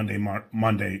doing Monday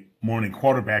morning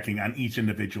quarterbacking on each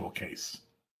individual case.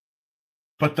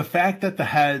 But the fact that the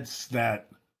heads that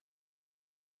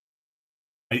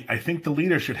I think the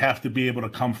leader should have to be able to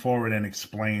come forward and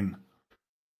explain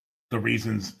the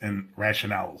reasons and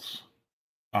rationales.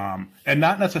 And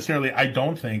not necessarily, I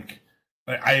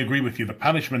agree with you. The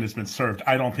punishment has been served.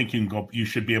 I don't think you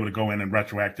should be able to go in and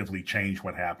retroactively change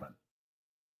what happened.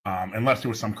 Unless there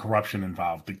was some corruption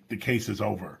involved, the case is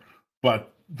over.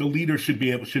 But the leader should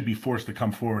be forced to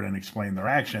come forward and explain their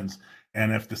actions.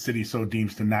 And if the city so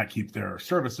deems to not keep their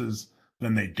services,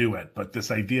 then they do it. But this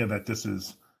idea that this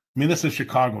is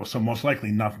Chicago, so most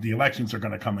likely the elections are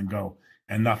going to come and go,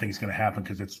 and nothing's going to happen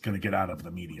because it's going to get out of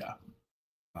the media.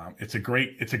 It's a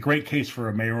great case for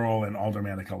a mayoral and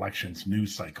aldermanic elections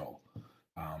news cycle,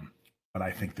 but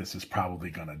I think this is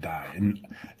probably going to die.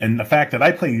 And the fact that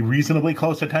I pay reasonably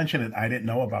close attention and I didn't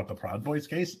know about the Proud Boys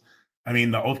case. I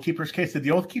mean, the Oath Keepers case. Did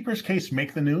the Oath Keepers case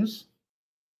make the news?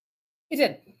 It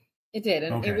did. It did,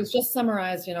 and Okay. It was just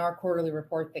summarized in our quarterly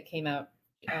report that came out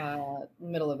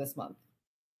middle of this month.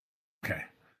 Okay.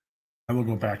 I will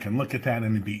go back and look at that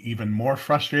and be even more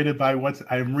frustrated by what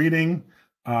I'm reading.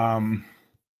 Wow,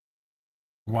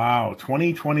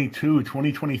 2022,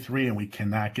 2023, and we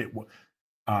can't get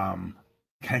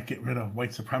rid of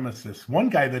white supremacists. One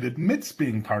guy that admits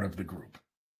being part of the group.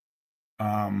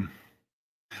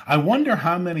 I wonder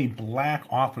how many black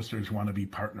officers want to be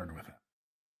partnered with him.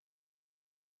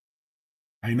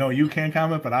 I know you can't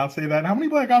comment, but I'll say that. How many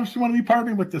black officers want to be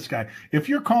partnering with this guy? If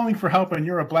you're calling for help and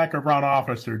you're a black or brown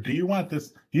officer, do you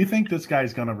think this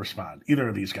guy's going to respond? Either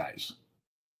of these guys.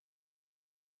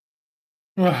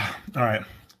 All right.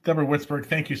 Deborah Witzberg,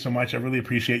 thank you so much. I really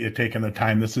appreciate you taking the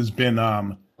time. This has been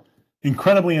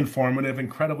incredibly informative,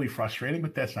 incredibly frustrating,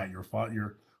 but that's not your fault.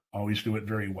 You always do it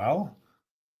very well.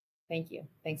 Thank you.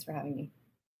 Thanks for having me.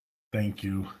 Thank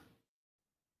you.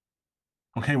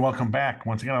 Okay, welcome back.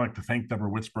 Once again, I'd like to thank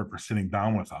Deborah Witzberg for sitting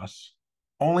down with us.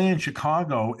 Only in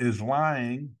Chicago is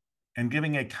lying and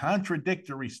giving a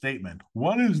contradictory statement.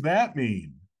 What does that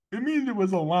mean? It means it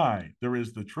was a lie. There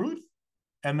is the truth,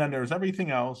 and then there's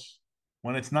everything else.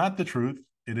 When it's not the truth,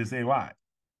 it is a lie.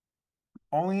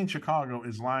 Only in Chicago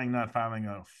is lying not filing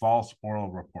a false oral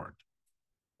report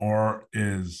or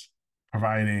is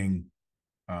providing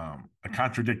a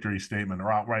contradictory statement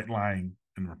or outright lying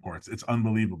in reports. It's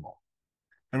unbelievable.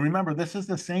 And remember, this is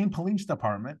the same police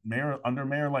department, under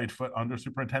Mayor Lightfoot, under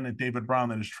Superintendent David Brown,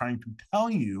 that is trying to tell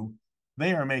you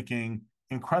they are making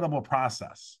incredible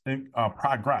progress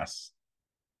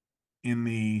in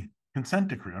the consent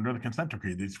decree, under the consent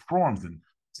decree, these reforms, and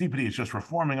CPD is just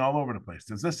reforming all over the place.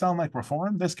 Does this sound like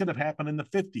reform? This could have happened in the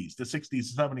 50s, the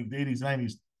 60s, 70s, 80s,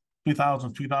 90s,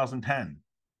 2000s, 2010.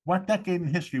 What decade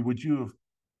in history could you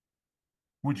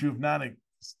have not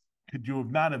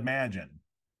imagined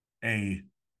a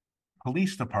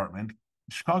police department,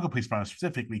 Chicago Police Department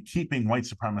specifically, keeping white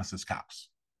supremacist cops?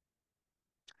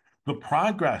 The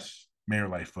progress, Mayor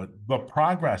Lightfoot, the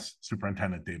progress,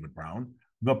 Superintendent David Brown,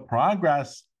 the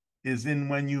progress is in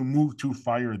when you move to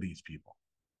fire these people.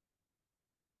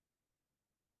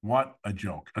 What a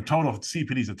joke.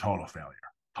 CPD is a total failure.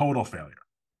 Total failure.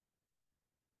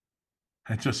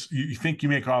 It's just, you think you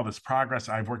make all this progress.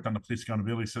 I've worked on the police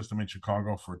accountability system in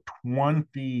Chicago for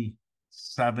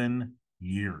 27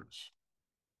 years.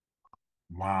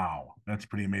 Wow, that's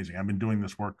pretty amazing. I've been doing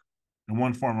this work in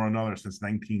one form or another since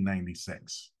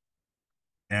 1996.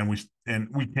 And we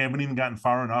haven't even gotten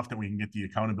far enough that we can get the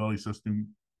accountability system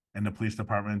and the police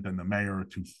department and the mayor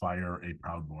to fire a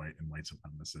Proud Boy and white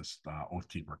supremacist Oath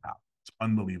Keeper cop. It's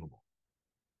unbelievable.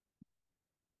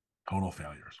 Total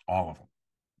failures, all of them.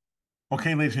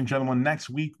 Okay, ladies and gentlemen, next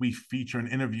week we feature an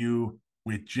interview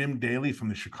with Jim Daly from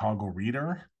the Chicago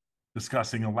Reader,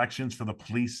 discussing elections for the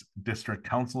police district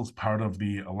councils, part of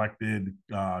the elected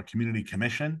community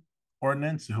commission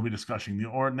ordinance. He'll be discussing the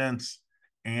ordinance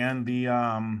and the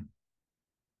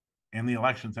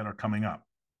elections that are coming up.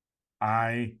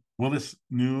 Will this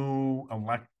new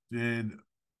elected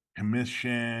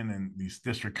commission and these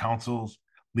district councils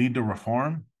lead to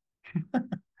reform?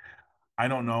 I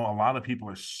don't know. A lot of people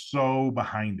are so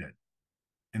behind it.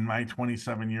 In my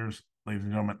 27 years, ladies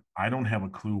and gentlemen, I don't have a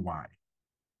clue why.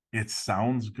 It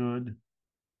sounds good.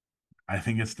 I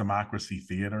think it's democracy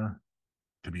theater,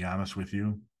 to be honest with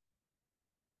you.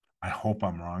 I hope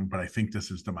I'm wrong, but I think this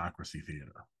is democracy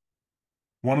theater.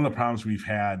 One of the problems we've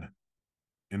had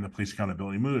in the police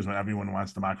accountability movement, everyone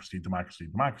wants democracy, democracy,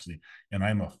 democracy. And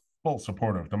I'm a full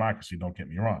supporter of democracy, don't get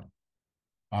me wrong.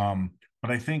 But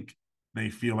I think they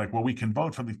feel like, well, we can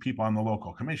vote for these people on the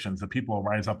local commissions. The people will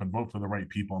rise up and vote for the right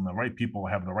people, and the right people will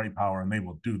have the right power, and they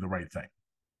will do the right thing.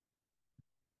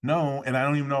 No, and I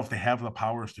don't even know if they have the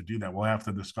powers to do that. We'll have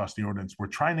to discuss the ordinance. We're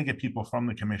trying to get people from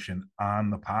the commission on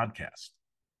the podcast.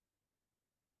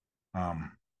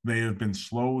 They have been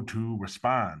slow to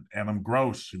respond. Adam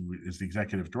Gross, who is the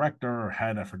executive director or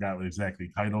head, I forgot what exactly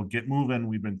titled, Get Moving.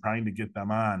 We've been trying to get them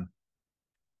on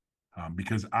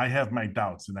because I have my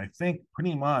doubts. And I think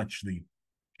pretty much the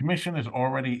commission has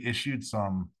already issued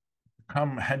some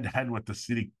come head to head with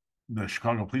the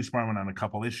Chicago Police Department on a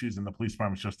couple issues, and the police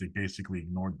department's just basically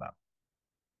ignored them.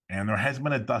 And there has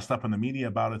been a dust up in the media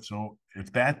about it. So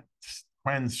if that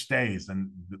trend stays,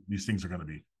 then these things are going to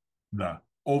be, the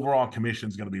overall commission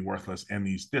is going to be worthless, and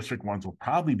these district ones will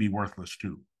probably be worthless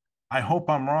too. I hope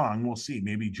I'm wrong. We'll see.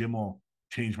 Maybe Jim will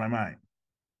change my mind.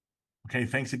 Okay,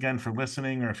 thanks again for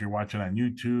listening, or if you're watching on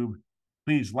YouTube,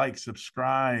 please like,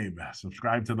 subscribe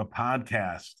to the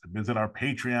podcast, visit our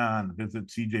Patreon, visit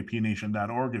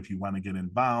cjpnation.org if you want to get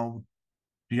involved.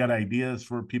 If you got ideas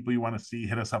for people you want to see,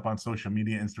 hit us up on social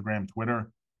media, Instagram,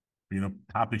 Twitter,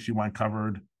 topics you want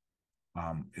covered.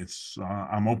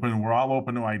 I'm open. We're all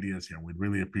open to ideas here. We'd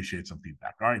really appreciate some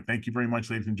feedback. All right. Thank you very much,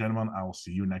 ladies and gentlemen. I will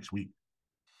see you next week.